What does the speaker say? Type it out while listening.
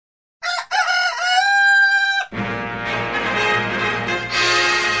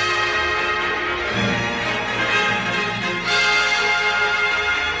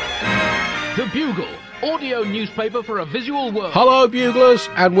Bugle, audio newspaper for a visual world. Hello, Buglers,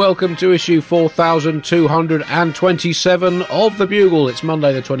 and welcome to issue 4227 of The Bugle. It's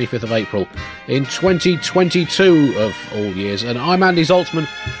Monday the 25th of April in 2022 of all years, and I'm Andy Zaltzman,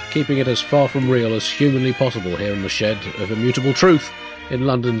 keeping it as far from real as humanly possible here in the shed of immutable truth in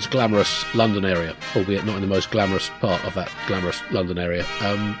London's glamorous London area, albeit not in the most glamorous part of that glamorous London area.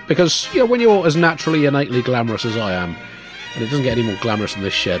 Because, when you're as naturally, innately glamorous as I am, and it doesn't get any more glamorous than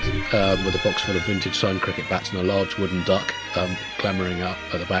this shed, with a box full of vintage signed cricket bats and a large wooden duck glamouring up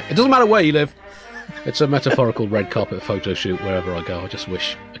at the back. It doesn't matter where you live. It's a metaphorical red carpet photo shoot wherever I go. I just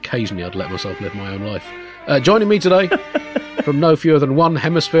wish occasionally I'd let myself live my own life. Joining me today, from no fewer than one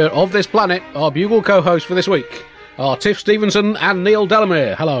hemisphere of this planet, our Bugle co-host for this week are Tiff Stevenson and Neil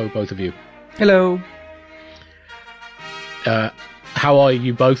Delamere. Hello, both of you. Hello. How are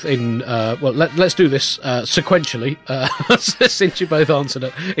you both in... let's do this sequentially, since you both answered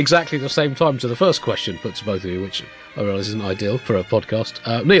at exactly the same time to the first question put to both of you, which I realise isn't ideal for a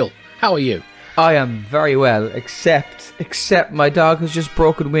podcast. Neil, how are you? I am very well, except my dog has just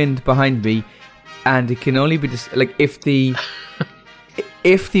broken wind behind me, and it can only be...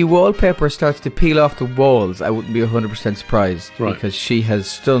 If the wallpaper starts to peel off the walls, I wouldn't be 100% surprised, right, because she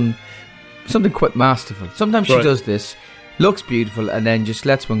has done something quite masterful. Sometimes she does this, looks beautiful, and then just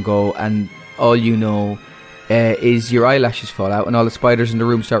lets one go, and all you know is your eyelashes fall out and all the spiders in the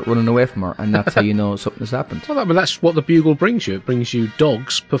room start running away from her, and that's how you know something has happened. Well, that's what the Bugle brings you. It brings you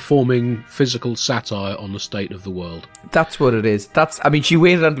dogs performing physical satire on the state of the world. That's what it is. She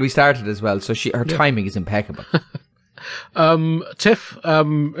waited until we started as well, so her timing is impeccable. Tiff,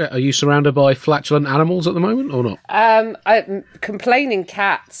 are you surrounded by flatulent animals at the moment or not? I'm complaining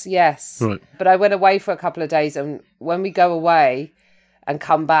cats, yes. Right. But I went away for a couple of days, and when we go away and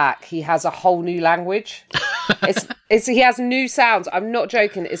come back, he has a whole new language. He has new sounds. I'm not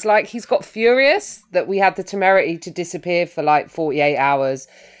joking. It's like he's got furious that we had the temerity to disappear for like 48 hours.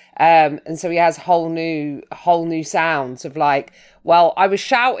 And so he has whole new sounds of like, well, I was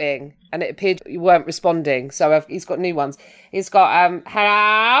shouting and it appeared you weren't responding. So he's got new ones. He's got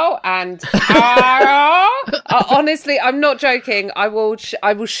hello and hello. Honestly, I'm not joking. I will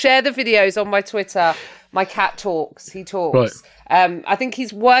share the videos on my Twitter. My cat talks. He talks. Right. I think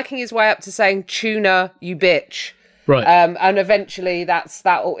he's working his way up to saying tuna, you bitch. Right. And eventually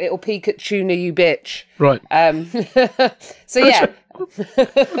it'll peak at tuna, you bitch. Right. So yeah.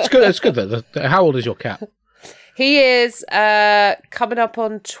 It's good. It's good then. How old is your cat? He is coming up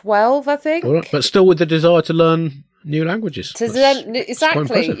on 12, I think. All right. But still with the desire to learn new languages.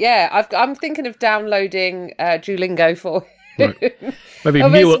 Exactly. Yeah. I'm thinking of downloading Duolingo for. Right. Maybe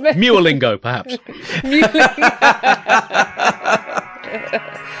Muolingo, perhaps.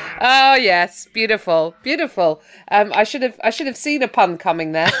 Oh yes, beautiful. I should have seen a pun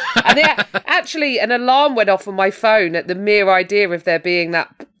coming there. And actually, an alarm went off on my phone at the mere idea of there being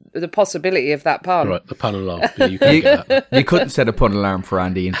the possibility of that pun. Right, the pun alarm. Yeah, you couldn't get that. You couldn't set a pun alarm for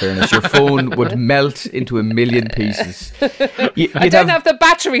Andy, in fairness. Your phone would melt into a million pieces. I don't have the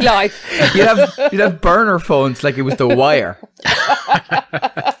battery life. You'd have burner phones like it was The Wire.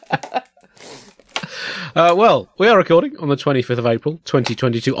 Well, we are recording on the 25th of April,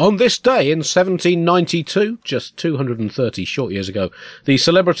 2022. On this day in 1792, just 230 short years ago, the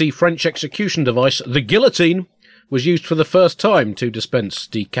celebrity French execution device, the guillotine, was used for the first time to dispense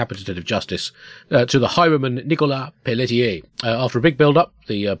decapitative justice to the highwayman Nicolas Pelletier. After a big build-up,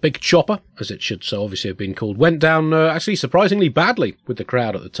 the big chopper, as it should so obviously have been called, went down actually surprisingly badly with the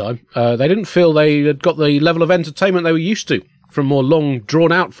crowd at the time. They didn't feel they had got the level of entertainment they were used to from more long,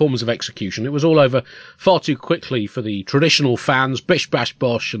 drawn-out forms of execution. It was all over far too quickly for the traditional fans, bish, bash,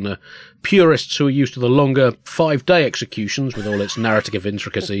 bosh, and the purists who are used to the longer 5-day executions with all its narrative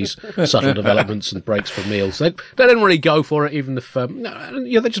intricacies, subtle developments and breaks for meals. They didn't really go for it, even if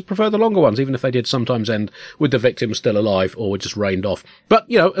they just prefer the longer ones, even if they did sometimes end with the victim still alive or were just rained off. But,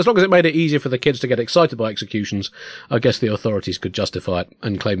 as long as it made it easier for the kids to get excited by executions, I guess the authorities could justify it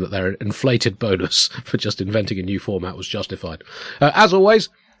and claim that their inflated bonus for just inventing a new format was justified. As always,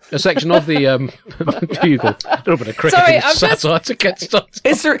 a section of the Bugle. A little bit of cricket satire to get started.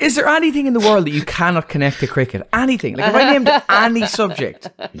 Is there anything in the world that you cannot connect to cricket? Anything? Like if I named any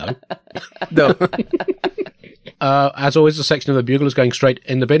subject. No. No. As always, the section of the Bugle is going straight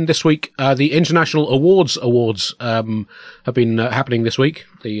in the bin. This week, the International Awards have been happening this week.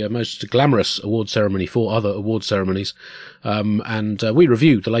 The most glamorous award ceremony for other award ceremonies. And we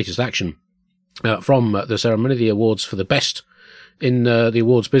reviewed the latest action from the ceremony, the awards for the best in the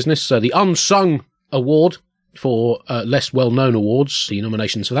awards business. The Unsung Award for less well-known awards. The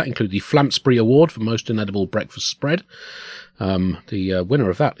nominations for that include the Flampsbury Award for Most Inedible Breakfast Spread, The winner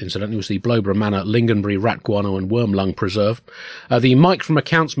of that, incidentally, was the Bloborough Manor Lingonbury Rat Guano and Worm Lung Preserve. The Mike from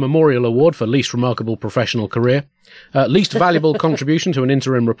Accounts Memorial Award for Least Remarkable Professional Career. Least Valuable Contribution to an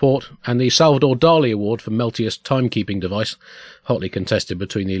Interim Report. And the Salvador Dali Award for Meltiest Timekeeping Device, hotly contested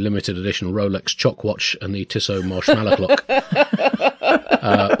between the limited edition Rolex Choc Watch and the Tissot Marshmallow Clock.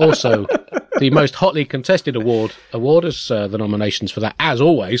 Also, the most hotly contested award is the nominations for that, as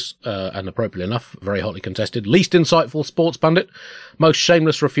always, and appropriately enough, very hotly contested. Least insightful sports pundit, most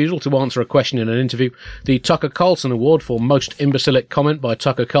shameless refusal to answer a question in an interview. The Tucker Carlson Award for most imbecilic comment by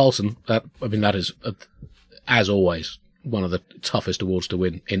Tucker Carlson. That is, as always, one of the toughest awards to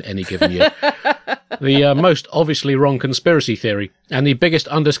win in any given year. The most obviously wrong conspiracy theory, and the biggest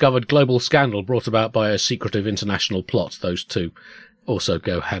undiscovered global scandal brought about by a secretive international plot. Those two also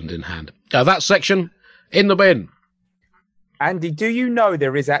go hand in hand. That section, in the bin. Andy, do you know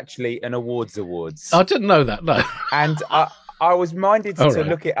there is actually an awards? I didn't know that, no. And I was minded to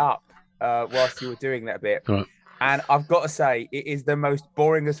look it up whilst you were doing that bit. Right. And I've got to say, it is the most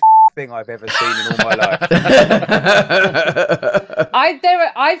boring as thing I've ever seen in all my life.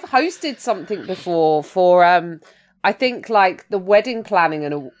 I've hosted something before for I think like the wedding planning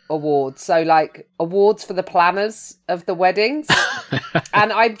and awards, so like awards for the planners of the weddings.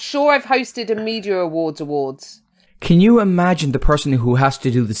 And I'm sure I've hosted a media awards. Can you imagine the person who has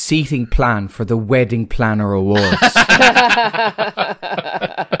to do the seating plan for the wedding planner awards?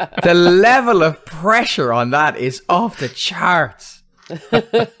 The level of pressure on that is off the charts.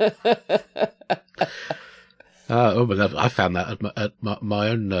 I found that at my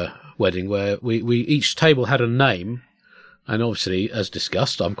own wedding, where we each table had a name, and obviously, as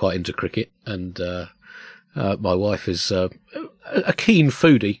discussed, I'm quite into cricket, and my wife is a keen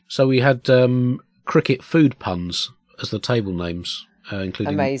foodie, so we had cricket food puns as the table names,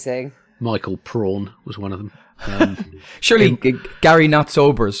 including amazing. Michael Prawn was one of them. Surely Gary Not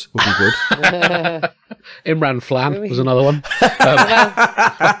Sobers would be good. Imran Flan was another one.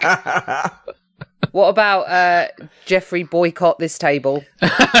 What about Jeffrey Boycott This Table?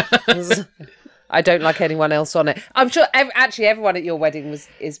 I don't like anyone else on it. I'm sure actually everyone at your wedding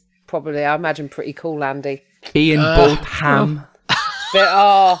is probably, I imagine, pretty cool, Andy. Ian Botham.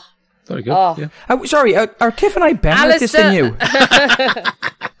 Very good. Yeah. Sorry, are Tiff and I better at this than you?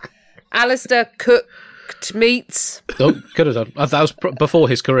 Alistair Cooked Meats. Oh, could have done. That was before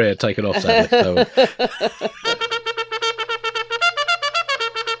his career had taken off, sadly. So.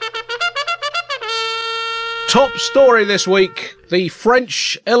 Top story this week, the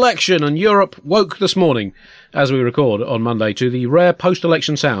French election, and Europe woke this morning, as we record on Monday, to the rare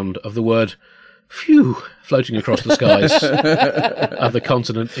post-election sound of the word phew floating across the skies of the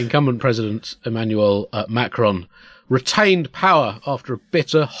continent. Incumbent President Emmanuel Macron retained power after a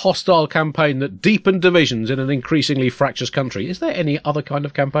bitter, hostile campaign that deepened divisions in an increasingly fractious country. Is there any other kind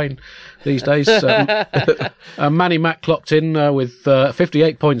of campaign these days? Manny Mac clocked in with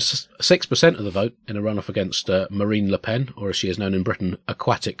 58.6% of the vote in a runoff against Marine Le Pen, or as she is known in Britain,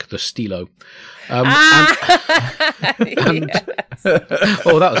 Aquatic the Stilo. That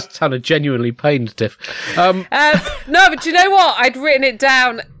sounded genuinely pained, Tiff. No, but you know what? I'd written it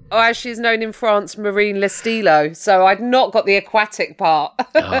down. As she's known in France, Marine Le Stilo. So I'd not got the aquatic part.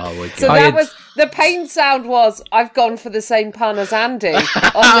 So that was the pain sound. Was I've gone for the same pun as Andy on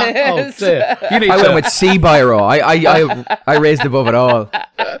this. Oh dear! I went with Sea Biro. I raised above it all.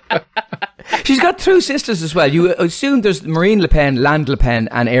 She's got two sisters as well. You assume there's Marine Le Pen, Land Le Pen,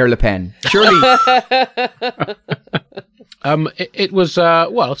 and Air Le Pen. Surely. It was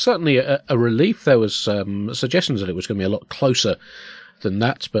certainly a relief. There was suggestions that it was going to be a lot closer than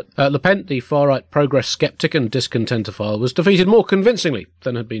that, but Le Pen, the far-right progress sceptic and discontentiophile, was defeated more convincingly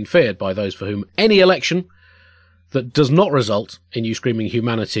than had been feared by those for whom any election that does not result in you screaming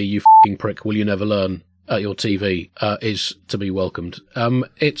 "humanity, you f***ing prick, will you never learn" at your TV is to be welcomed.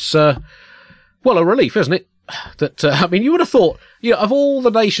 It's a relief, isn't it? That you would have thought, of all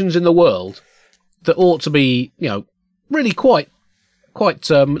the nations in the world that ought to be, really quite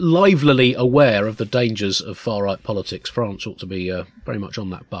livelily aware of the dangers of far-right politics, France ought to be very much on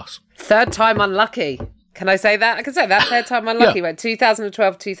that bus. Third time unlucky. Can I say that? I can say that. Third time unlucky. Yeah. Went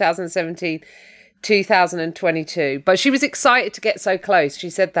 2012, 2017, 2022. But she was excited to get so close. She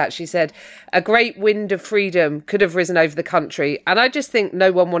said that. She said, a great wind of freedom could have risen over the country. And I just think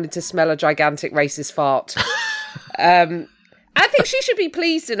no one wanted to smell a gigantic racist fart. I think she should be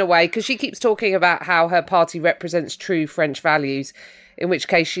pleased in a way, because she keeps talking about how her party represents true French values, in which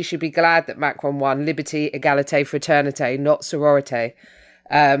case she should be glad that Macron won liberté, égalité, fraternité, not sororité.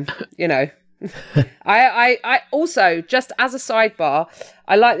 I also, just as a sidebar,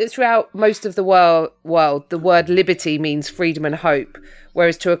 I like that throughout most of the world, the word liberty means freedom and hope,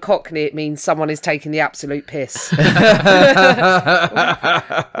 whereas to a Cockney it means someone is taking the absolute piss.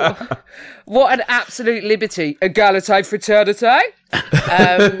 What an absolute liberty. Egalite fraternity.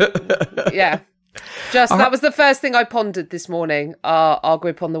 Yeah. That was the first thing I pondered this morning, our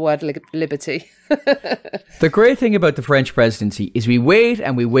grip on the word liberty. The great thing about the French presidency is we wait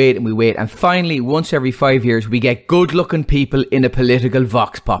and we wait and we wait, and finally, once every 5 years, we get good-looking people in a political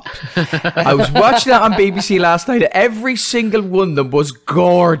vox pop. I was watching that on BBC last night. Every single one of them was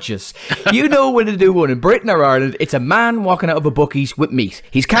gorgeous. You know when to do one in Britain or Ireland, it's a man walking out of a Buc-ee's with meat.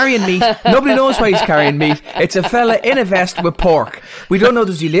 He's carrying meat. Nobody knows why he's carrying meat. It's a fella in a vest with pork. We don't know,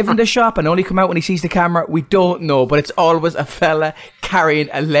 does he live in the shop and only come out when he sees the camera? We don't know, but it's always a fella carrying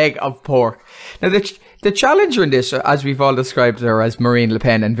a leg of pork. Now, the challenger in this, as we've all described her as Marine Le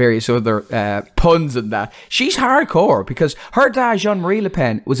Pen and various other puns and that, she's hardcore because her dad, Jean-Marie Le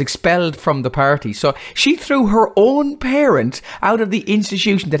Pen, was expelled from the party. So she threw her own parent out of the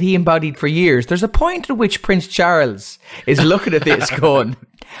institution that he embodied for years. There's a point at which Prince Charles is looking at this going,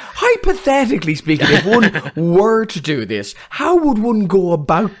 hypothetically speaking, if one were to do this, how would one go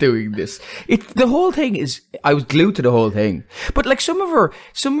about doing this? The whole thing is, I was glued to the whole thing. But like some of her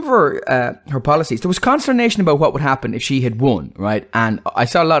policies, there was consternation about what would happen if she had won, right? And I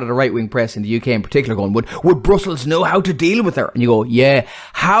saw a lot of the right-wing press in the UK in particular going, would Brussels know how to deal with her? And you go, yeah,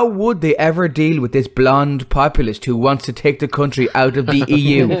 how would they ever deal with this blonde populist who wants to take the country out of the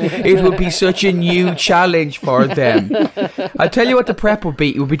EU? It would be such a new challenge for them. I'll tell you what the prep would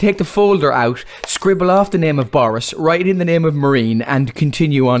be. It would be take the folder out, scribble off the name of Boris, write in the name of Marine, and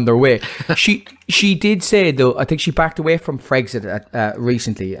continue on their way. She did say, though, I think she backed away from Frexit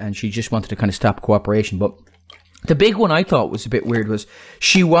recently, and she just wanted to kind of stop cooperation. But the big one I thought was a bit weird was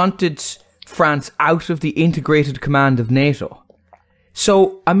she wanted France out of the integrated command of NATO.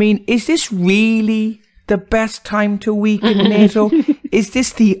 So, I mean, is this really the best time to weaken NATO? Is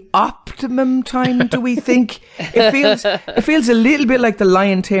this the optimum time, do we think? It feels a little bit like the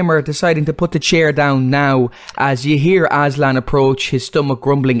lion tamer deciding to put the chair down now as you hear Aslan approach, his stomach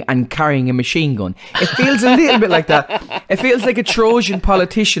grumbling and carrying a machine gun. It feels a little bit like that. It feels like a Trojan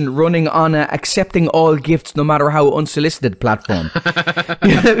politician running on a accepting all gifts no matter how unsolicited platform.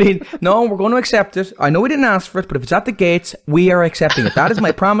 You know what I mean? No, we're going to accept it. I know we didn't ask for it, but if it's at the gates, we are accepting it. That is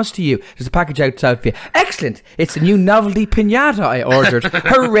my promise to you. There's a package outside for you. Excellent. It's the new novelty piñata I ordered.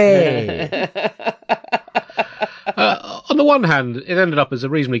 Hooray! On the one hand, it ended up as a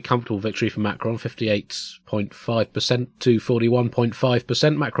reasonably comfortable victory for Macron, 58.5% to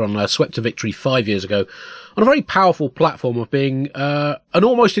 41.5%. Macron swept a victory 5 years ago on a very powerful platform of being an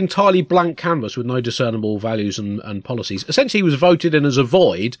almost entirely blank canvas with no discernible values and policies. Essentially, he was voted in as a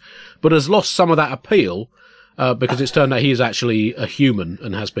void, but has lost some of that appeal because it's turned out he is actually a human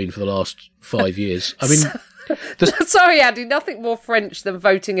and has been for the last 5 years. I mean... Sorry, Andy, nothing more French than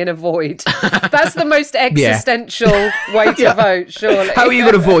voting in a void. That's the most existential way to vote, surely. How are you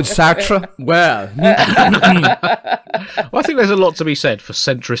going to vote, Sartre? Well, I think there's a lot to be said for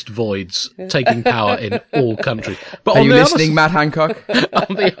centrist voids taking power in all countries. But are you listening, Matt Hancock?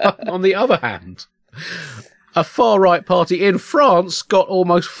 On the other hand, a far-right party in France got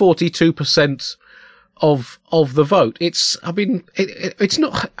almost 42% of the vote. It's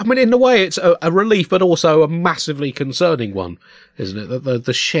not, I mean, in a way it's a relief, but also a massively concerning one, isn't it?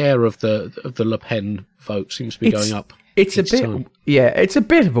 The share of the Le Pen vote seems to be going up. It's a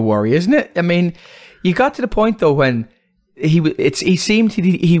bit of a worry, isn't it? I mean, you got to the point though when he seemed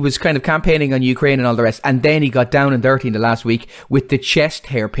he was kind of campaigning on Ukraine and all the rest, and then he got down and dirty in the last week with the chest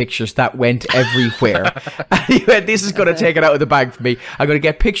hair pictures that went everywhere. And he went, this is going to take it out of the bag for me. I'm going to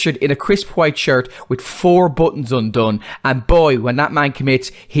get pictured in a crisp white shirt with 4 buttons undone, and boy, when that man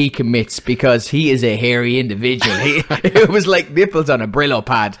commits, he commits, because he is a hairy individual. It was like nipples on a Brillo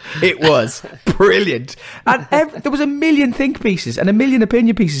pad. It was brilliant. And there was a million think pieces and a million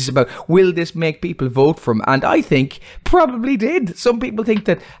opinion pieces about, will this make people vote for him? And I think probably did. Some people think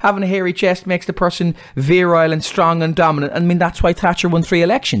that having a hairy chest makes the person virile and strong and dominant. I mean, that's why Thatcher won 3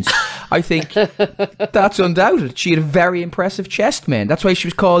 elections. I think that's undoubted. She had a very impressive chest, man. That's why she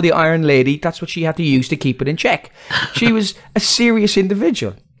was called the Iron Lady. That's what she had to use to keep it in check. She was a serious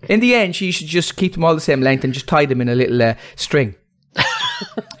individual. In the end, she should just keep them all the same length and just tie them in a little string.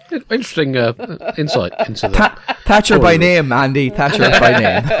 Interesting insight into that. Thatcher by name, Andy. Thatcher by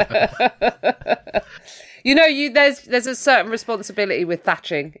name. You know, there's a certain responsibility with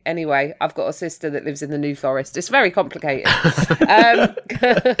thatching. Anyway, I've got a sister that lives in the New Forest. It's very complicated.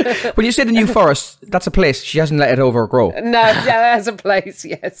 When you say the New Forest, that's a place. She hasn't let it overgrow. No, yeah, that's a place.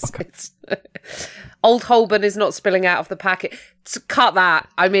 Yes, okay. Old Holborn is not spilling out of the packet. Cut that.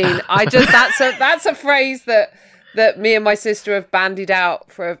 I mean, that's a phrase that me and my sister have bandied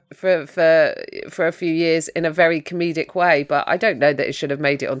out for a few years in a very comedic way, but I don't know that it should have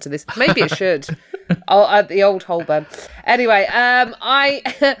made it onto this. Maybe it should. At the Old Holborn. Anyway, I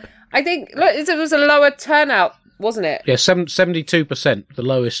think it was a lower turnout, wasn't it? Yeah, 72%, the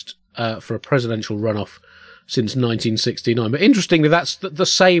lowest for a presidential runoff since 1969. But interestingly, that's the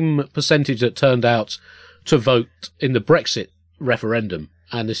same percentage that turned out to vote in the Brexit referendum.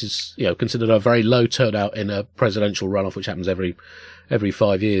 And this is, considered a very low turnout in a presidential runoff, which happens every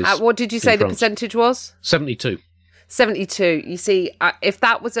 5 years. What did you say the percentage was? 72. 72. You see, if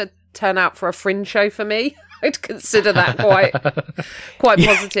that was a turnout for a Fringe show for me, I'd consider that quite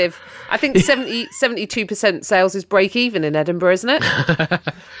positive. I think 72% sales is break even in Edinburgh, isn't it?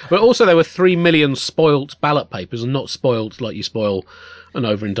 But also there were 3 million spoilt ballot papers, and not spoilt like you spoil an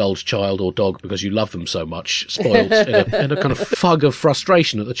overindulged child or dog because you love them so much, spoiled in a kind of fug of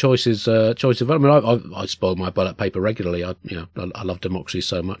frustration at the choice of vote. I mean, I spoil my ballot paper regularly. I love democracy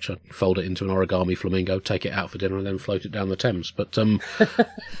so much. I fold it into an origami flamingo, take it out for dinner, and then float it down the Thames. But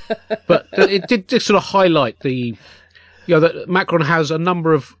it did sort of highlight that Macron has a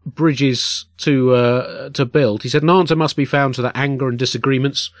number of bridges to build. He said an answer must be found to the anger and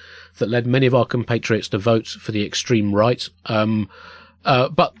disagreements that led many of our compatriots to vote for the extreme right.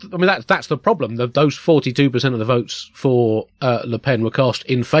 But I mean that's the problem. Those 42% of the votes for Le Pen were cast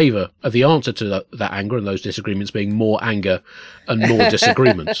in favour of the answer to that anger and those disagreements being more anger and more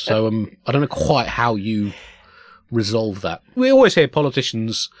disagreements. So I don't know quite how you resolve that. We always hear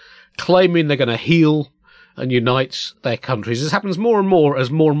politicians claiming they're going to heal and unite their countries. This happens more and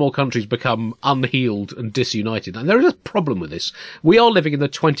more countries become unhealed and disunited. And there is a problem with this. We are living in the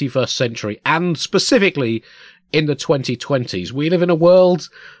 21st century, and specifically in the 2020s. We live in a world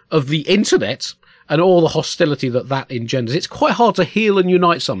of the internet and all the hostility that engenders. It's quite hard to heal and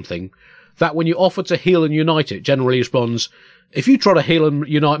unite something that when you offer to heal and unite it, generally responds, if you try to heal and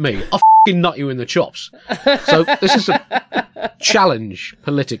unite me, I'll f***ing nut you in the chops. So this is a challenge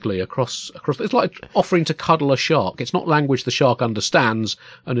politically across. It's like offering to cuddle a shark. It's not language the shark understands,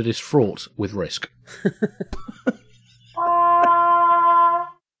 and it is fraught with risk.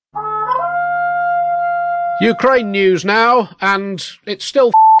 Ukraine news now, and it's still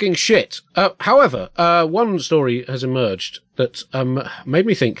f***ing shit. However, one story has emerged that made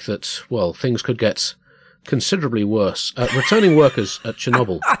me think that, well, things could get considerably worse. Returning workers at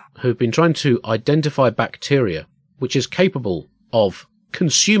Chernobyl who've been trying to identify bacteria which is capable of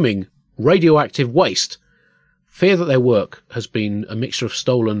consuming radioactive waste fear that their work has been a mixture of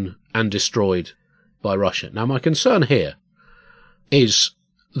stolen and destroyed by Russia. Now, my concern here is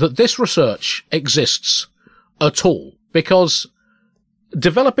that this research exists at all, because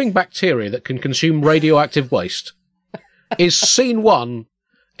developing bacteria that can consume radioactive waste is scene one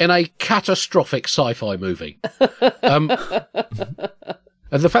in a catastrophic sci-fi movie. And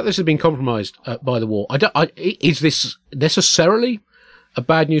the fact this has been compromised by the war, is this necessarily a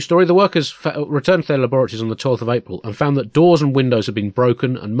bad news story? The workers returned to their laboratories on the 12th of April and found that doors and windows had been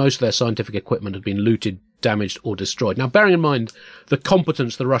broken and most of their scientific equipment had been looted, damaged or destroyed. Now, bearing in mind the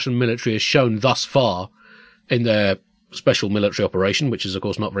competence the Russian military has shown thus far in their special military operation, which is, of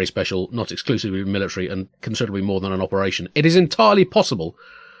course, not very special, not exclusively military, and considerably more than an operation, it is entirely possible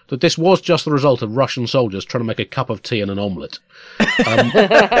that this was just the result of Russian soldiers trying to make a cup of tea and an omelette.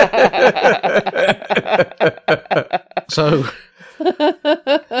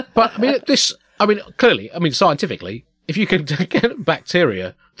 Clearly, scientifically, if you can get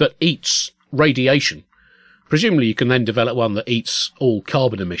bacteria that eats radiation, presumably you can then develop one that eats all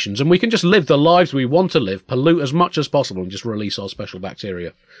carbon emissions, and we can just live the lives we want to live, pollute as much as possible, and just release our special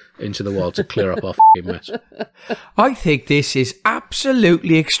bacteria into the wild to clear up our f***ing mess. I think this is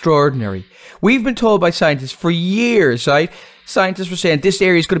absolutely extraordinary. We've been told by scientists for years, right? Scientists were saying this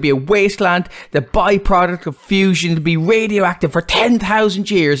area is going to be a wasteland, the byproduct of fusion will be radioactive for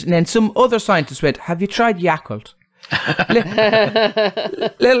 10,000 years, and then some other scientists went, have you tried Yakult?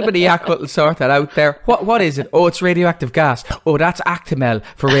 Little bit of Yakult will sort that out there. What is it? Oh, it's radioactive gas. Oh, that's Actimel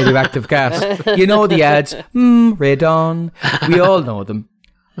for radioactive gas. You know the ads. Radon. We all know them.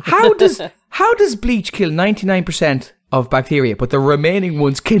 How does bleach kill 99% of bacteria, but the remaining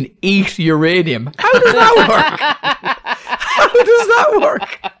ones can eat uranium? How does that work? How does that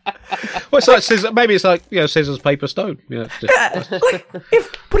work? Well, it's like scissors, maybe it's like scissors, paper, stone. If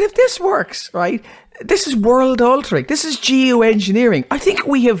this works, right? This is world altering. This is geoengineering. I think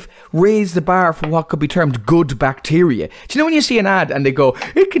we have raised the bar for what could be termed good bacteria. Do you know when you see an ad and they go,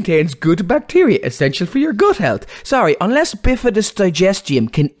 it contains good bacteria, essential for your gut health? Sorry, unless Bifidus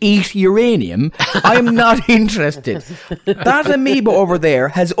digestium can eat uranium, I'm not interested. That amoeba over there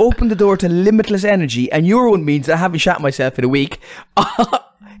has opened the door to limitless energy, and your one means I haven't shat myself in a week.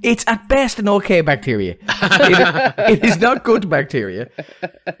 It's at best an okay bacteria. It is not good bacteria.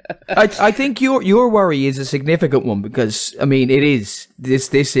 I think your worry is a significant one because, I mean, it is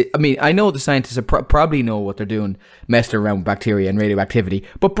this. I mean, I know the scientists probably know what they're doing, messing around with bacteria and radioactivity.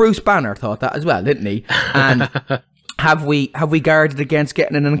 But Bruce Banner thought that as well, didn't he? And have we guarded against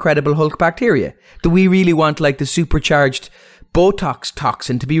getting an Incredible Hulk bacteria? Do we really want like the supercharged Botox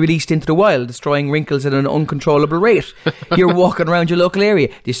toxin to be released into the wild, destroying wrinkles at an uncontrollable rate? You're walking around your local area.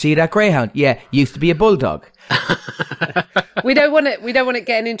 Do you see that greyhound? Yeah, used to be a bulldog. We don't want it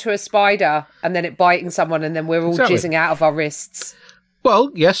getting into a spider and then it biting someone and then we're all jizzing out of our wrists.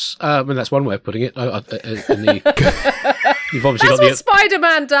 Well, yes. I mean, that's one way of putting it. You've obviously that's got what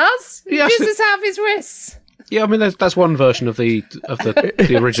Spider-Man does. He Yes. jizzes out of his wrists. Yeah, I mean, that's one version of the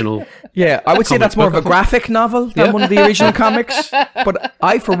original. Yeah, I would say that's more of a graphic novel than one of the original comics. But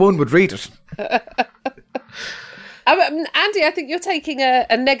I, for one, would read it. Andy, I think you're taking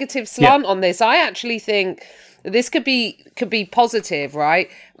a negative slant on this. I actually think this could be positive, right?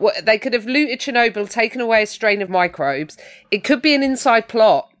 They could have looted Chernobyl, taken away a strain of microbes. It could be an inside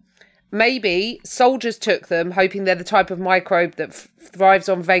plot. Maybe soldiers took them, hoping they're the type of microbe that thrives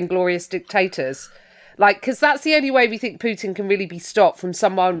on vainglorious dictators. Like, because that's the only way we think Putin can really be stopped from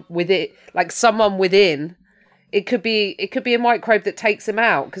someone within. It could be a microbe that takes him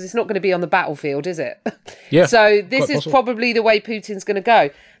out because it's not going to be on the battlefield, is it? Yeah. So this is probably the way Putin's going to go.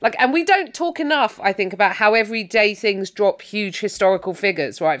 Like, and we don't talk enough, I think, about how everyday things drop huge historical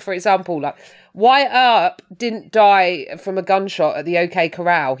figures, right? For example, like Wyatt Earp didn't die from a gunshot at the OK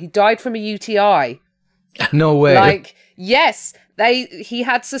Corral. He died from a UTI. No way. Like, yes. He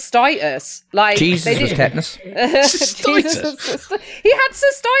had cystitis. Like Jesus was tetanus. Cystitis. He had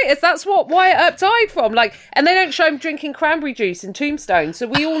cystitis. That's what Wyatt Earp died from. Like, and they don't show him drinking cranberry juice in Tombstone, so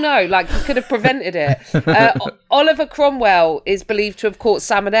we all know, like, he could have prevented it. Oliver Cromwell is believed to have caught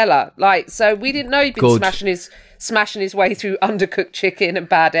salmonella. Like, so we didn't know he'd been smashing his way through undercooked chicken and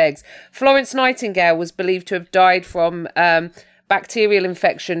bad eggs. Florence Nightingale was believed to have died from bacterial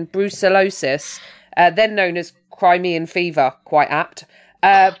infection, brucellosis, then known as Crimean fever, quite apt.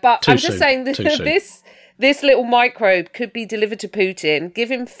 But I'm just saying that this little microbe could be delivered to Putin,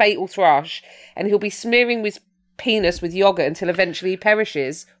 give him fatal thrush, and he'll be smearing his penis with yogurt until eventually he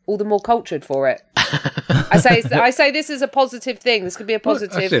perishes, all the more cultured for it. I say this is a positive thing. This could be a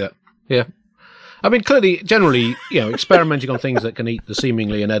positive. I see that. Yeah. I mean, clearly, generally, experimenting on things that can eat the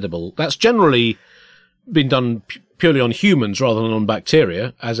seemingly inedible, that's generally been done purely on humans rather than on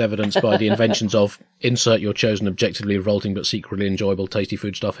bacteria, as evidenced by the inventions of insert your chosen objectively revolting but secretly enjoyable tasty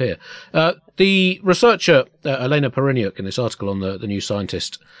food stuff here. The researcher, Elena Periniuk, in this article on the New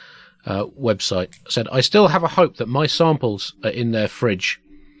Scientist website, said, I still have a hope that my samples are in their fridge.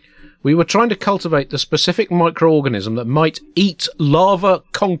 We were trying to cultivate the specific microorganism that might eat lava,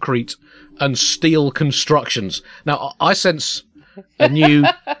 concrete, and steel constructions. Now, I sense a new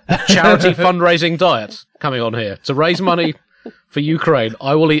charity fundraising diet coming on here. To raise money for Ukraine,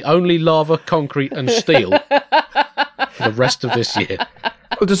 I will eat only lava, concrete, and steel for the rest of this year.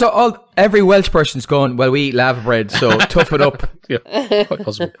 Well, every Welsh person's going, well, we eat lava bread, so tough it up. Yeah, quite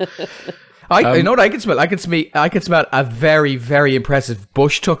possible. I know what I can smell. I can smell a very, very impressive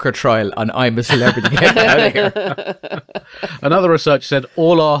Bush Tucker trial on I'm a Celebrity. Get out of here. Another researcher said,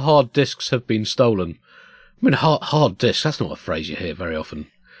 all our hard disks have been stolen. I mean, hard disk, that's not a phrase you hear very often.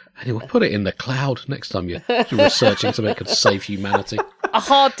 Anyway, put it in the cloud next time you're researching something that could save humanity. A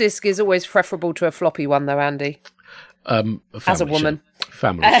hard disk is always preferable to a floppy one, though, Andy. As a woman.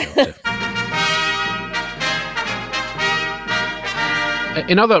 Family shelter.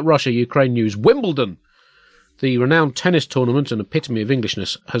 In other Russia-Ukraine news, Wimbledon, the renowned tennis tournament and epitome of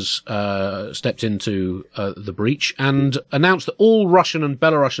Englishness, has stepped into the breach and announced that all Russian and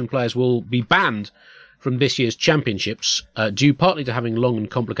Belarusian players will be banned from this year's championships, due partly to having long and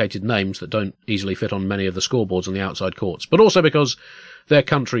complicated names that don't easily fit on many of the scoreboards on the outside courts, but also because their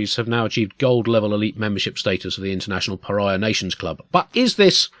countries have now achieved gold-level elite membership status of the International Pariah Nations Club. But is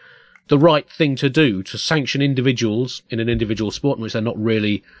this the right thing to do, to sanction individuals in an individual sport in which they're not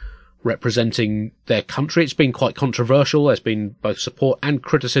really representing their country? It's been quite controversial. There's been both support and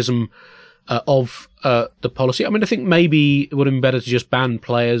criticism of the policy. I mean, I think maybe it would have been better to just ban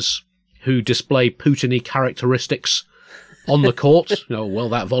players who display Putin-y characteristics on the court. Well,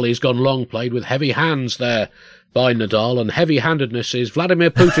 that volley's gone long, played with heavy hands there by Nadal, and heavy-handedness is Vladimir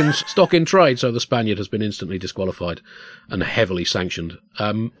Putin's stock in trade, so the Spaniard has been instantly disqualified and heavily sanctioned.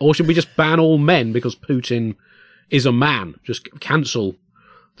 Or should we just ban all men because Putin is a man? Just cancel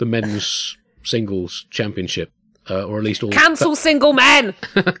the men's singles championship. Or at least all... Cancel single men!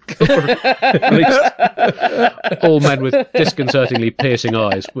 At least all men with disconcertingly piercing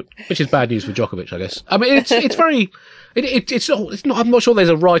eyes, which is bad news for Djokovic, I guess. I mean, it's very... It's not. I'm not sure there's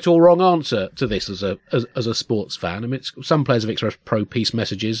a right or wrong answer to this as a sports fan. I mean, some players have expressed pro-peace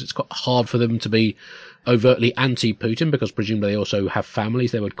messages. It's quite hard for them to be overtly anti-Putin because presumably they also have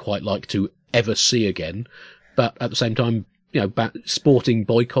families they would quite like to ever see again. But at the same time, sporting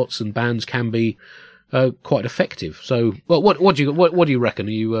boycotts and bans can be quite effective. So, well, what do you reckon?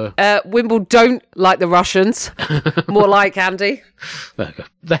 Are you Wimbledon don't like the Russians, more like Andy.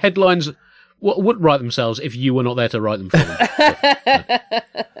 The headlines would write themselves if you were not there to write them for them.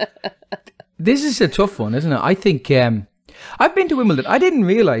 This is a tough one, isn't it? I think I've been to Wimbledon. I didn't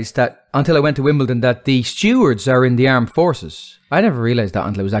realise that until I went to Wimbledon that the stewards are in the armed forces. I never realised that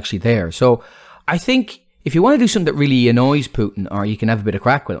until I was actually there. So I think if you want to do something that really annoys Putin or you can have a bit of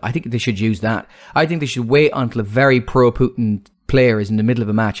crack with him, I think they should use that. I think they should wait until a very pro-Putin player is in the middle of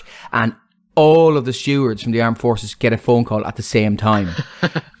a match and all of the stewards from the armed forces get a phone call at the same time.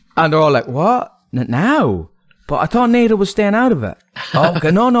 And they're all like, what? Now? But I thought NATO was staying out of it. Oh, okay,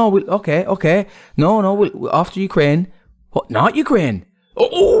 no, okay. No, after Ukraine. What? Not Ukraine.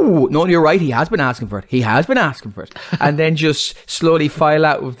 Oh, no, you're right. He has been asking for it. And then just slowly file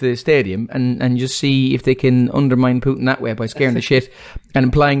out of the stadium and just see if they can undermine Putin that way by scaring the shit and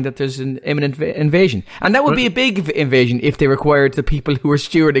implying that there's an imminent invasion. And that would be a big invasion if they required the people who are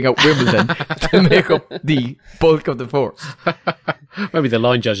stewarding at Wimbledon to make up the bulk of the force. Maybe the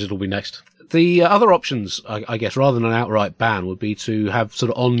line judges will be next. The other options, I guess, rather than an outright ban, would be to have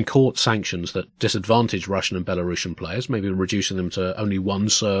sort of on-court sanctions that disadvantage Russian and Belarusian players, maybe reducing them to only one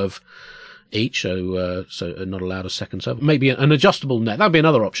serve each, so not allowed a second serve. Maybe an adjustable net. That would be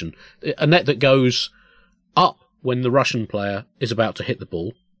another option. A net that goes up when the Russian player is about to hit the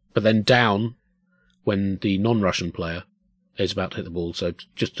ball, but then down when the non-Russian player is about to hit the ball. So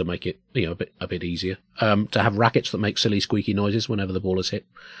just to make it, a bit easier. To have rackets that make silly squeaky noises whenever the ball is hit.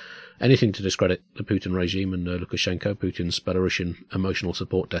 Anything to discredit the Putin regime and Lukashenko, Putin's Belarusian emotional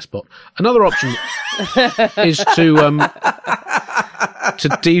support despot. Another option is to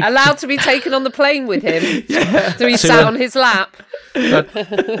allowed to be taken on the plane with him. So he sat on his lap. I've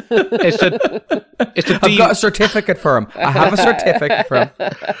got a certificate for him. I have a certificate for him.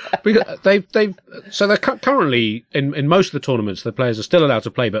 Because they're currently in most of the tournaments, the players are still allowed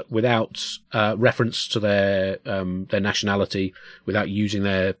to play, but without reference to their nationality, without using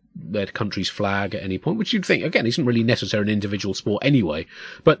their country's flag at any point, which you'd think again isn't really necessary in individual sport anyway.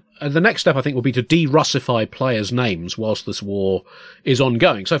 But the next step, I think, will be to de-Russify players' names whilst this war is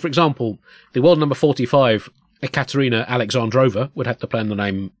ongoing. So, for example, the world number 45. Ekaterina Alexandrova would have to play under the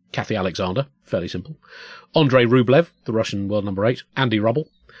name Kathy Alexander. Fairly simple. Andrei Rublev, the Russian world number 8. Andy Rubble.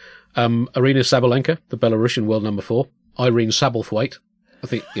 Arina Sabalenka, the Belarusian world number 4. Irene Sabelthwaite. I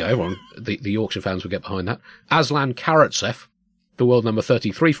think, everyone, the Yorkshire fans would get behind that. Aslan Karatsev, the world number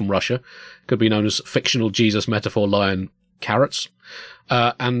 33 from Russia. Could be known as fictional Jesus metaphor lion Carrots.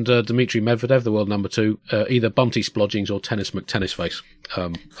 And Dmitry Medvedev, the world number 2. Either Bunty Splodgings or Tennis McTennisface. I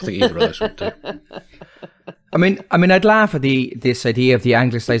think either of those would do. I mean, I'd laugh at this idea of the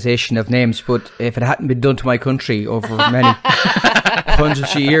Anglicization of names, but if it hadn't been done to my country over many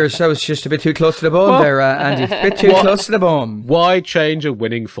hundreds of years, I was just a bit too close to the bone there, Andy. A bit too close to the bone. Why change a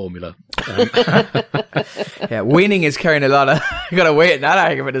winning formula? Yeah, winning is carrying a lot of... you got to wait in that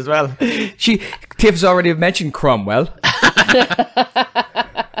argument as well. Tiff's already mentioned Cromwell.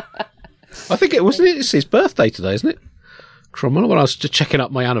 I think it's his birthday today, isn't it? Cromwell, when I was just checking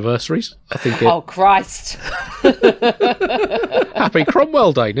up my anniversaries, I think Oh, Christ. Happy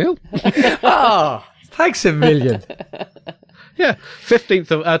Cromwell Day, Neil. Oh, thanks a million. Yeah,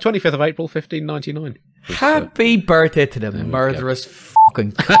 25th of April, 1599. Happy birthday to the murderous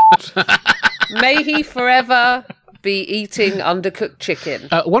fucking May he forever be eating undercooked chicken.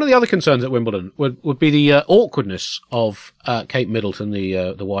 One of the other concerns at Wimbledon would be the awkwardness of Kate Middleton,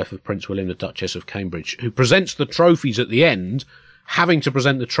 the wife of Prince William, the Duchess of Cambridge, who presents the trophies at the end, having to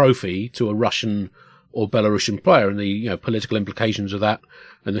present the trophy to a Russian or Belarusian player, and the political implications of that,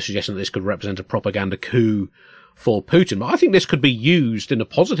 and the suggestion that this could represent a propaganda coup for Putin. But I think this could be used in a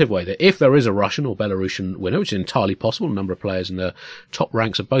positive way, that if there is a Russian or Belarusian winner, which is entirely possible, a number of players in the top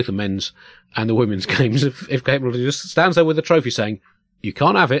ranks of both the men's and the women's games, if capable, just stands there with a trophy saying, you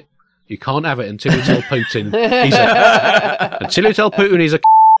can't have it until you tell Putin he's a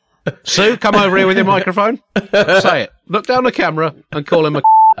Sue, come over here with your microphone. Say it. Look down the camera and call him a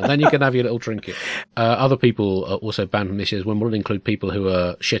and then you can have your little trinket. Other people are also banned from this year's Wimbledon include people who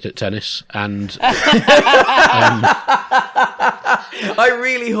are shit at tennis and... I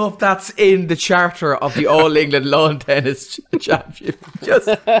really hope that's in the charter of the All England Lawn Tennis Championship. Just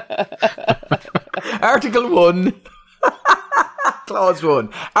Article 1, Clause 1.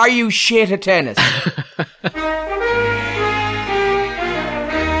 Are you shit at tennis?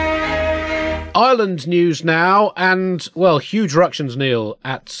 Ireland news now, and, well, huge ructions, Neil,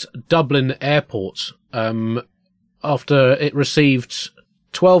 at Dublin Airport after it received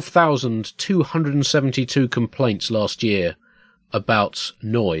 12,272 complaints last year about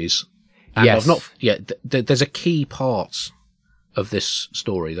noise. And yes. There's a key part of this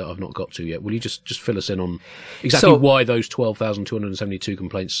story that I've not got to yet. Will you just fill us in on exactly why those 12,272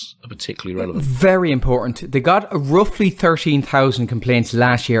 complaints are particularly relevant? Very important. They got roughly 13,000 complaints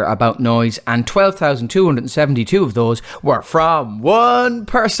last year about noise, and 12,272 of those were from one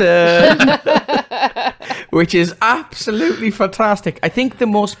person, which is absolutely fantastic. I think the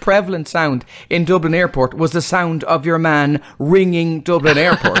most prevalent sound in Dublin Airport was the sound of your man ringing Dublin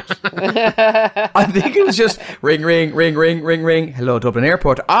Airport. I think it was just ring, ring, ring, ring, ring, ring. Hello, Dublin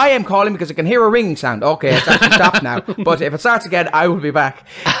Airport. I am calling because I can hear a ringing sound. Okay, it's actually stopped now. But if it starts again, I will be back.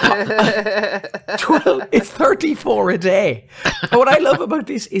 12, it's 34 a day. And what I love about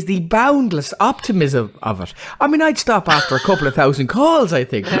this is the boundless optimism of it. I mean, I'd stop after a couple of thousand calls, I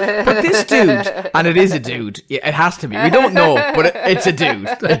think. But this dude, and it is a dude, it has to be. We don't know, but it's a dude,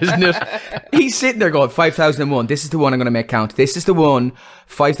 isn't it? He's sitting there going, 5,001, this is the one I'm going to make count. This is the one,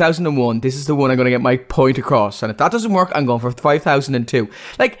 5,001, this is the one I'm going to get my point across. And if that doesn't work, I'm going for 5,002.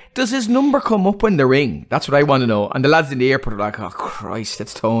 Like, does his number come up when they ring? That's what I want to know. And the lads in the airport are like, oh Christ,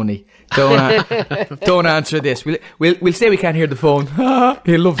 it's Tony. Don't answer this. We'll say we can't hear the phone.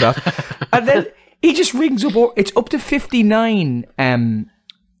 He'll love that. And then he just rings up. It's up to 59.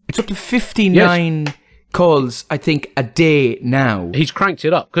 It's up to 59 yes. calls, I think, a day now. He's cranked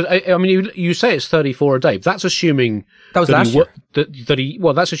it up because I mean, you say it's 34 a day. But that's assuming that was last year.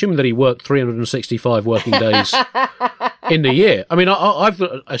 That's assuming that he worked 365 working days in the year. I mean, I've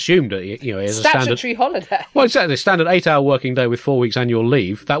assumed that he has a statutory holiday. Well, exactly, standard 8-hour working day with 4 weeks annual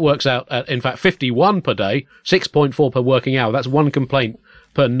leave. That works out at, in fact, 51 per day, 6.4 per working hour. That's one complaint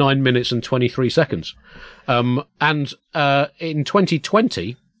per 9 minutes and 23 seconds. And in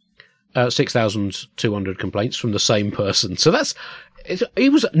 2020. 6,200 complaints from the same person. So he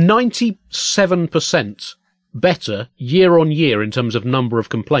was 97% better year on year in terms of number of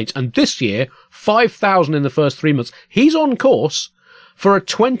complaints. And this year, 5,000 in the first 3 months. He's on course for a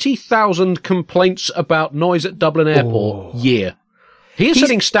 20,000 complaints about noise at Dublin Airport year. He is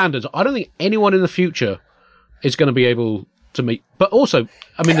setting standards. I don't think anyone in the future is going to be able to meet. But also,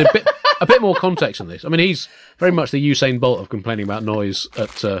 I mean, a bit more context in this. I mean, he's very much the Usain Bolt of complaining about noise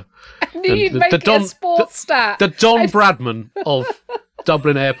at I knew you'd make it a sports stat. The Don Bradman of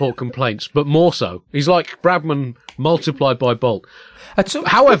Dublin Airport complaints, but more so. He's like Bradman multiplied by Bolt.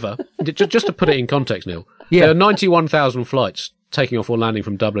 However, just to put it in context, Neil, there are 91,000 flights taking off or landing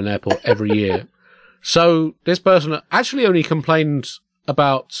from Dublin Airport every year. So this person actually only complained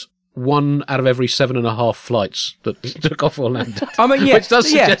about 1 out of every 7.5 flights that took off or landed. I mean, which does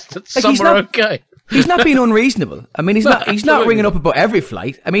suggest that some are okay. He's not being unreasonable. I mean, he's not ringing up about every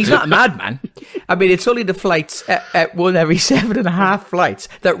flight. I mean, he's not a madman. I mean, it's only the flights at 1 every 7.5 flights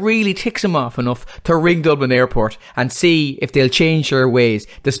that really ticks him off enough to ring Dublin Airport and see if they'll change their ways,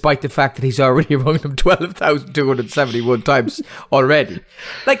 despite the fact that he's already rung them 12,271 times already.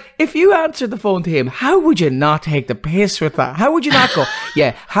 Like, if you answered the phone to him, how would you not take the piss with that? How would you not go,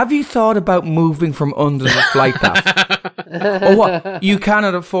 yeah, have you thought about moving from under the flight path? Or what? You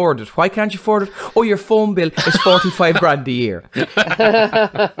cannot afford it. Why can't you afford it? Oh, your phone bill is 45 grand a year.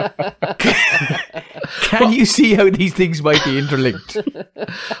 Can you see how these things might be interlinked?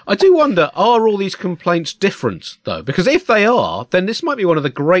 I do wonder, are all these complaints different, though? Because if they are, then this might be one of the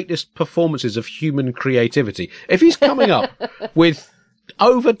greatest performances of human creativity. If he's coming up with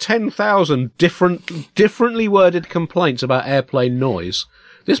over 10,000 differently worded complaints about airplane noise,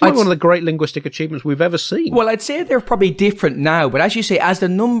 this might be one of the great linguistic achievements we've ever seen. Well, I'd say they're probably different now, but as you say, as the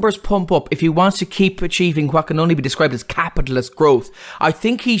numbers pump up, if he wants to keep achieving what can only be described as capitalist growth, I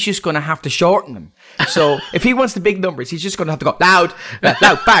think he's just going to have to shorten them. So if he wants the big numbers, he's just going to have to go loud, bang,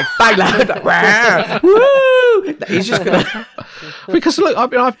 loud. Woo! He's just gonna... Because look, I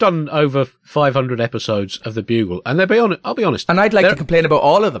mean, I've done over 500 episodes of The Bugle, and I'll be honest. And I'd like to complain about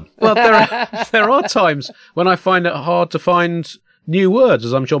all of them. Well, there are times when I find it hard to find new words,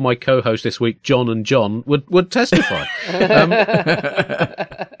 as I'm sure my co-host this week, John and John, would testify.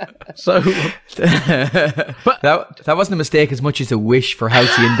 So, but that wasn't a mistake as much as a wish for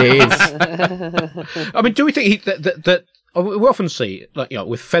halcyon days. I mean, do we think that we often see, like,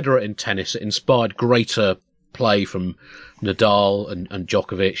 with Federer in tennis, it inspired greater play from Nadal and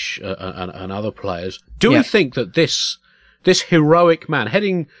Djokovic and other players. Do we think that this heroic man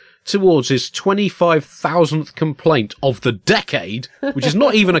heading towards his 25,000th complaint of the decade, which is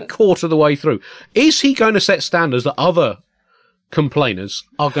not even a quarter of the way through, is he going to set standards that other complainers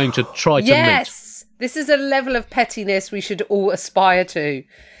are going to try to meet? Yes, this is a level of pettiness we should all aspire to.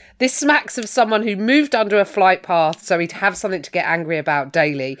 This smacks of someone who moved under a flight path so he'd have something to get angry about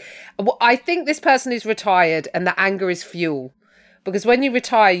daily. I think this person is retired and the anger is fuel. Because when you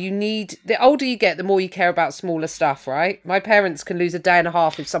retire, the older you get, the more you care about smaller stuff, right? My parents can lose a day and a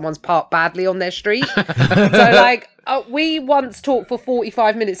half if someone's parked badly on their street. We once talked for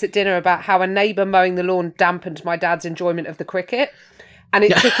 45 minutes at dinner about how a neighbour mowing the lawn dampened my dad's enjoyment of the cricket. And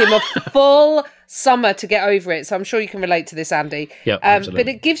it took him a full summer to get over it. So I'm sure you can relate to this, Andy. Yeah, absolutely. But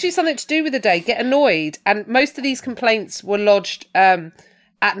it gives you something to do with the day, get annoyed. And most of these complaints were lodged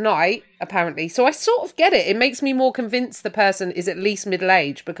at night, apparently. So I sort of get it. It makes me more convinced the person is at least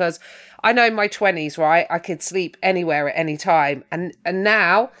middle-aged, because I know in my 20s, right, I could sleep anywhere at any time. And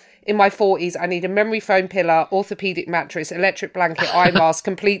now, in my 40s, I need a memory foam pillow, orthopedic mattress, electric blanket, eye mask,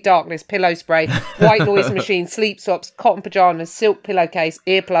 complete darkness, pillow spray, white noise machine, sleep socks, cotton pyjamas, silk pillowcase,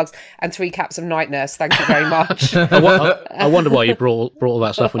 earplugs, and 3 caps of night nurse. Thank you very much. I wonder why you brought all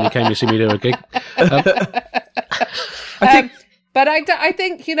that stuff when you came to see me do a gig. But I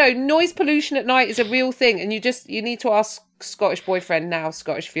think, noise pollution at night is a real thing. And you need to ask Scottish boyfriend, now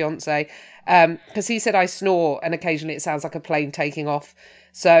Scottish fiance, because he said I snore and occasionally it sounds like a plane taking off.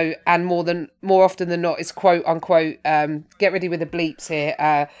 So, and more often than not, it's quote unquote, get ready with the bleeps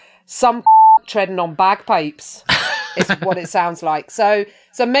here. Some treading on bagpipes is what it sounds like. So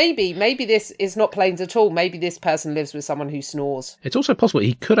maybe this is not planes at all. Maybe this person lives with someone who snores. It's also possible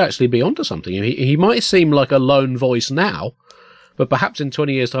he could actually be onto something. He might seem like a lone voice now, but perhaps in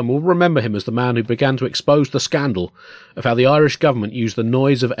 20 years' time we'll remember him as the man who began to expose the scandal of how the Irish government used the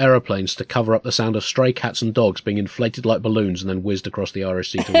noise of aeroplanes to cover up the sound of stray cats and dogs being inflated like balloons and then whizzed across the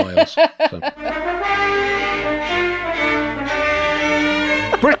Irish Sea to Wales.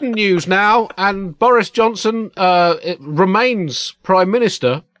 Britain news now, and Boris Johnson remains Prime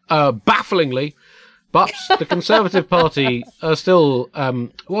Minister, bafflingly. But the Conservative Party are still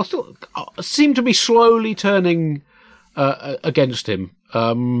seem to be slowly turning against him.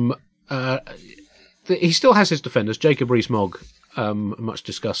 He still has his defenders, Jacob Rees-Mogg, much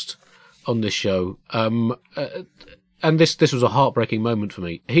discussed on this show. And this was a heartbreaking moment for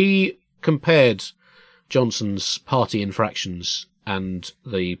me. He compared Johnson's party infractions and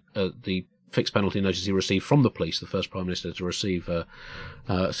the fixed penalty notice he received from the police, the first Prime Minister to receive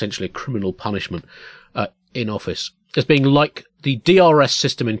essentially a criminal punishment in office, as being like the DRS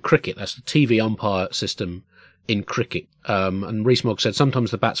system in cricket. That's the TV umpire system in cricket. And Rees-Mogg said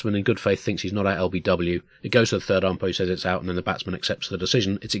sometimes the batsman in good faith thinks he's not at LBW. It goes to the third umpire who says it's out, and then the batsman accepts the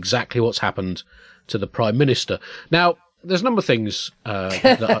decision. It's exactly what's happened to the Prime Minister. Now, there's a number of things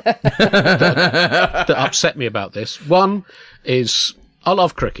that upset me about this. One is I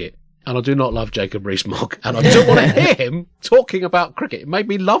love cricket, and I do not love Jacob Rees-Mogg, and I don't want to hear him talking about cricket. It made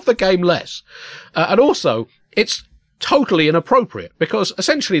me love the game less. And also, it's totally inappropriate, because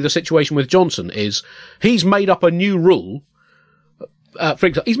essentially the situation with Johnson is he's made up a new rule. For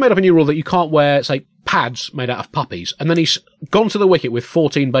example, he's made up a new rule that you can't wear, say, pads made out of puppies, and then he's gone to the wicket with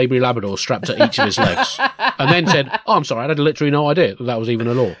 14 baby Labradors strapped to each of his legs, and then said, "Oh, I'm sorry, I had literally no idea that was even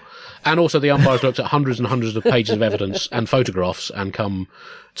a law." And also the umpires looked at hundreds and hundreds of pages of evidence and photographs and come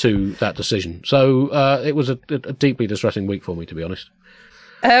to that decision. So it was a deeply distressing week for me, to be honest.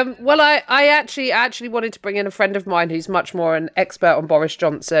 Well, I actually wanted to bring in a friend of mine who's much more an expert on Boris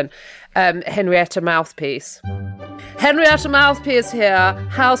Johnson, Henrietta Mouthpiece. Henrietta Mouthpiece here,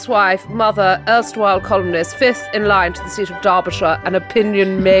 housewife, mother, erstwhile columnist, 5th in line to the seat of Derbyshire, an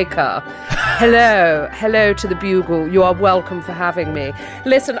opinion maker. Hello to the Bugle. You are welcome for having me.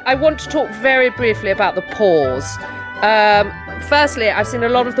 Listen, I want to talk very briefly about the pause. Firstly, I've seen a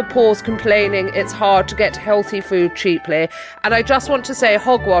lot of the pause complaining it's hard to get healthy food cheaply. And I just want to say,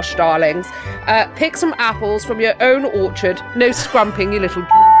 hogwash, darlings. Pick some apples from your own orchard. No scrumping, you little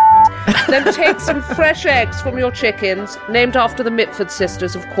Then take some fresh eggs from your chickens, named after the Mitford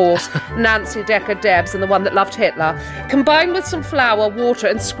sisters, of course, Nancy, Decca, Debs, and the one that loved Hitler. Combine with some flour, water,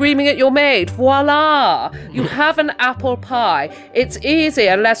 and screaming at your maid. Voila! You have an apple pie. It's easy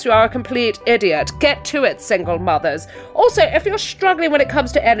unless you are a complete idiot. Get to it, single mothers. Also, if you're struggling when it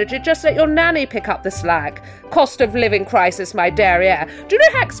comes to energy, just let your nanny pick up the slack. Cost of living crisis, my derriere. Do you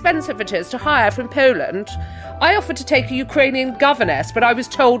know how expensive it is to hire from Poland? I offered to take a Ukrainian governess, but I was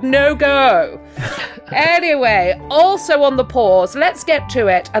told no go. Anyway, also on the pause, let's get to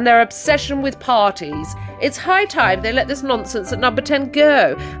it, and their obsession with parties. It's high time they let this nonsense at number 10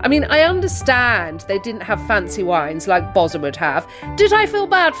 go. I mean, I understand they didn't have fancy wines like Bozza would have. Did I feel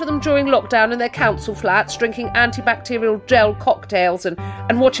bad for them during lockdown in their council flats, drinking antibacterial gel cocktails and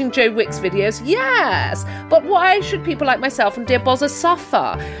watching Joe Wicks videos? Yes! But why should people like myself and dear Bozza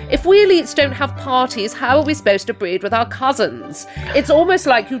suffer? If we elites don't have parties, how are we supposed to breed with our cousins? It's almost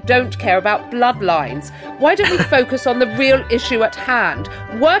like you don't care about bloodlines. Why don't we focus on the real issue at hand?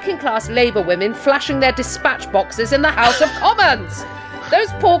 Working class Labour women flashing their dispatch boxes in the House of Commons.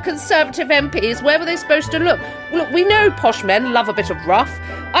 Those poor Conservative MPs, where were they supposed to look? Look, we know posh men love a bit of rough.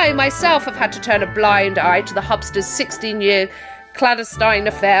 I myself have had to turn a blind eye to the hubster's 16-year clandestine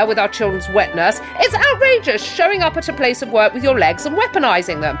affair with our children's wet nurse. It's outrageous showing up at a place of work with your legs and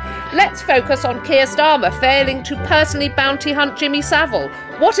weaponising them. Let's focus on Keir Starmer failing to personally bounty hunt Jimmy Savile.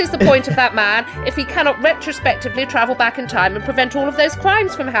 What is the point of that man if he cannot retrospectively travel back in time and prevent all of those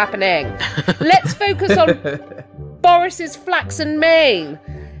crimes from happening? Let's focus on Boris's flaxen mane.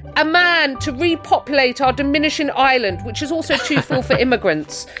 A man to repopulate our diminishing island, which is also too full for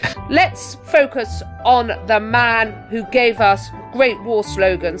immigrants. Let's focus on the man who gave us great war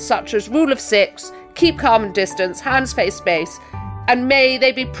slogans such as Rule of Six, Keep Calm and Distance, Hands, Face, Space, and may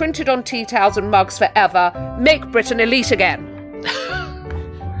they be printed on tea towels and mugs forever. Make Britain elite again.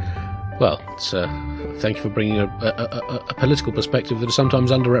 Well, thank you for bringing a political perspective that is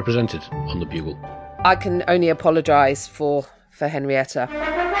sometimes underrepresented on the Bugle. I can only apologise for Henrietta.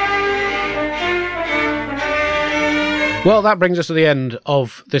 Well, that brings us to the end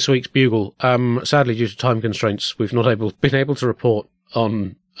of this week's Bugle. Sadly, due to time constraints, we've not been able to report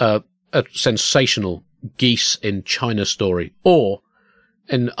on a sensational geese in China story, or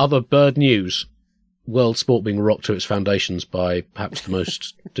in other bird news, world sport being rocked to its foundations by perhaps the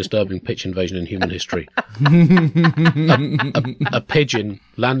most disturbing pitch invasion in human history. A pigeon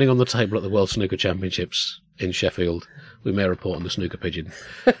landing on the table at the World Snooker Championships in Sheffield. We may report on the snooker pigeon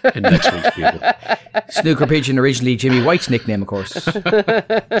in next week's Bugle. Snooker pigeon, originally Jimmy White's nickname, of course.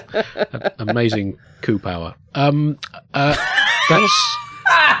 Amazing coup power. That's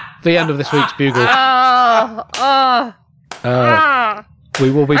the end of this week's Bugle. We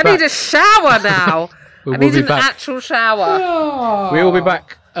will be back. I need a shower now. I need an back. actual shower. We will be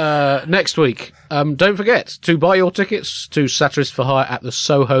back next week. Don't forget to buy your tickets to Satirist for Hire at the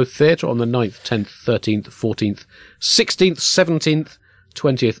Soho Theatre on the 9th, 10th, 13th, 14th, 16th, 17th,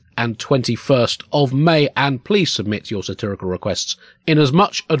 20th and 21st of May. And please submit your satirical requests in as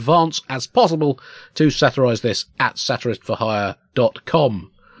much advance as possible to satirise this at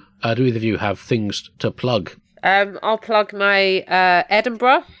satiristforhire.com. Do either of you have things to plug? I'll plug my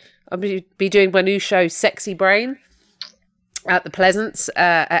Edinburgh. I'll be doing my new show, Sexy Brain, at the Pleasance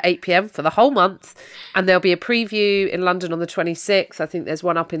at 8 p.m. for the whole month. And there'll be a preview in London on the 26th. I think there's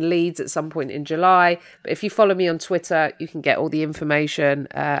one up in Leeds at some point in July. But if you follow me on Twitter, you can get all the information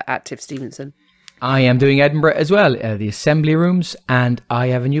at Tiff Stevenson. I am doing Edinburgh as well, the Assembly Rooms, and I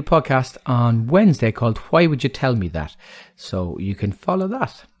have a new podcast on Wednesday called Why Would You Tell Me That? So you can follow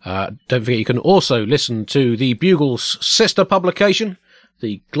that. Don't forget, you can also listen to the Bugle's sister publication,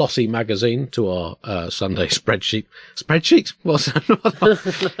 the Glossy magazine, to our Sunday spreadsheet. Spreadsheet? What's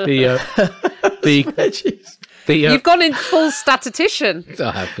You've gone in full statistician.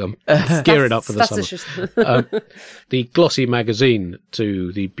 I have. Gearing up for the summer. The Glossy magazine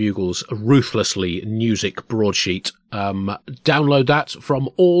to the Bugle's ruthlessly newsic broadsheet. Download that from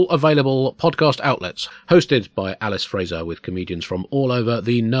all available podcast outlets. Hosted by Alice Fraser with comedians from all over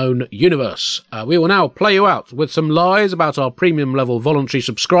the known universe. We will now play you out with some lies about our premium level voluntary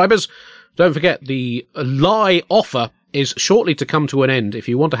subscribers. Don't forget, the lie offer is shortly to come to an end. If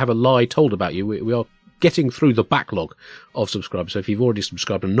you want to have a lie told about you, we are getting through the backlog of subscribers. So if you've already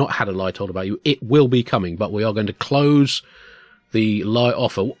subscribed and not had a lie told about you, it will be coming. But we are going to close the lie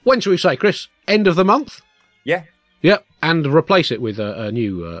offer. When should we say, Chris? End of the month? Yeah. Yep, and replace it with a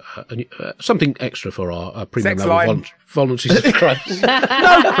new something extra for our premium level voluntary subscribers. No,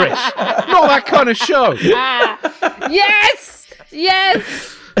 Chris, not that kind of show. Yes.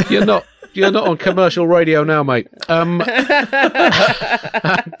 You're not. You're not on commercial radio now, mate.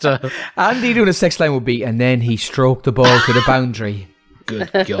 Andy doing a sex line would be, and then he stroked the ball to the boundary. Good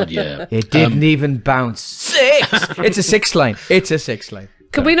God, yeah. It didn't even bounce. 6! It's a 6 line. It's a 6 line.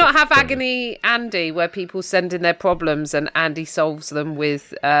 Can we not have Agony Andy, where people send in their problems and Andy solves them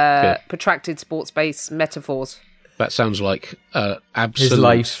with protracted sports-based metaphors? That sounds like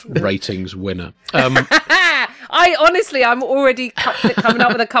absolute ratings winner. I'm already coming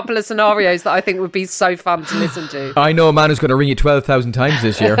up with a couple of scenarios that I think would be so fun to listen to. I know a man who's going to ring you 12,000 times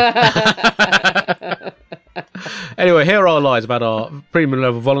this year. Anyway, here are our lies about our premium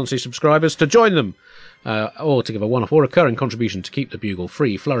level voluntary subscribers. To join them, or to give a one-off or recurring contribution to keep the Bugle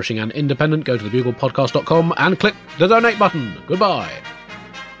free, flourishing and independent, go to thebuglepodcast.com and click the donate button. Goodbye.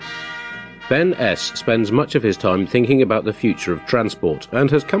 Ben S. spends much of his time thinking about the future of transport and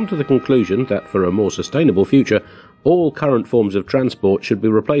has come to the conclusion that for a more sustainable future, all current forms of transport should be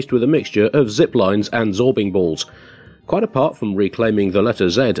replaced with a mixture of zip lines and zorbing balls. Quite apart from reclaiming the letter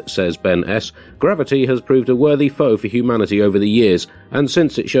Z, says Ben S., gravity has proved a worthy foe for humanity over the years, and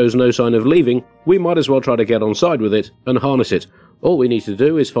since it shows no sign of leaving, we might as well try to get on side with it and harness it. All we need to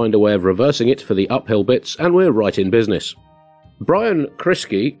do is find a way of reversing it for the uphill bits, and we're right in business. Brian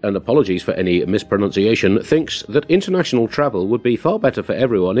Krisky, and apologies for any mispronunciation, thinks that international travel would be far better for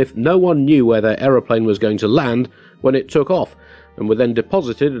everyone if no one knew where their aeroplane was going to land when it took off, and were then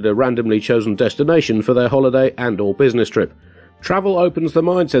deposited at a randomly chosen destination for their holiday and or business trip. Travel opens the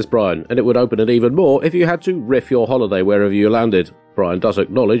mind, says Brian, and it would open it even more if you had to riff your holiday wherever you landed. Brian does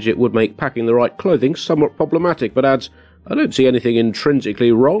acknowledge it would make packing the right clothing somewhat problematic, but adds, I don't see anything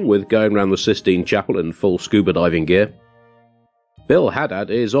intrinsically wrong with going round the Sistine Chapel in full scuba diving gear. Bill Haddad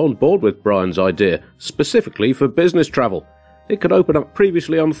is on board with Brian's idea, specifically for business travel. It could open up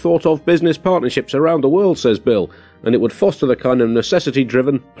previously unthought-of business partnerships around the world, says Bill, and it would foster the kind of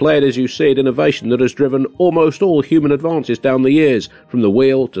necessity-driven, play-it-as-you-see-it innovation that has driven almost all human advances down the years, from the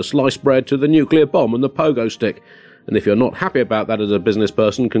wheel to sliced bread to the nuclear bomb and the pogo stick. And if you're not happy about that as a business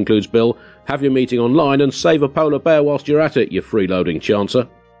person, concludes Bill, have your meeting online and save a polar bear whilst you're at it, you freeloading chancer.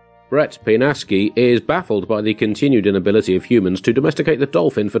 Brett Pinaski is baffled by the continued inability of humans to domesticate the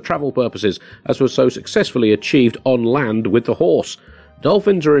dolphin for travel purposes, as was so successfully achieved on land with the horse.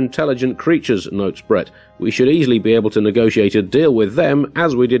 Dolphins are intelligent creatures, notes Brett. We should easily be able to negotiate a deal with them,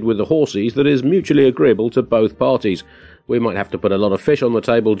 as we did with the horsies, that is mutually agreeable to both parties. We might have to put a lot of fish on the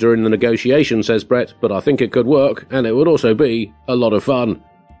table during the negotiation, says Brett, but I think it could work, and it would also be a lot of fun.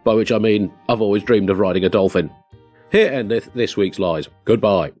 By which I mean, I've always dreamed of riding a dolphin. Here endeth this week's lies.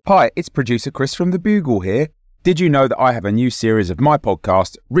 Goodbye. Hi, it's producer Chris from The Bugle here. Did you know that I have a new series of my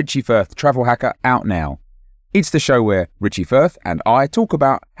podcast, Richie Firth Travel Hacker, out now? It's the show where Richie Firth and I talk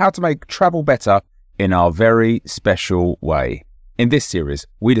about how to make travel better in our very special way. In this series,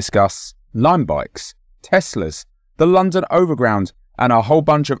 we discuss Lime bikes, Teslas, the London Overground, and a whole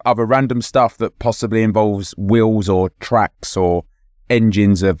bunch of other random stuff that possibly involves wheels or tracks or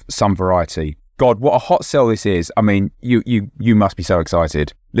engines of some variety. God, what a hot sell this is. I mean, you must be so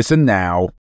excited. Listen now.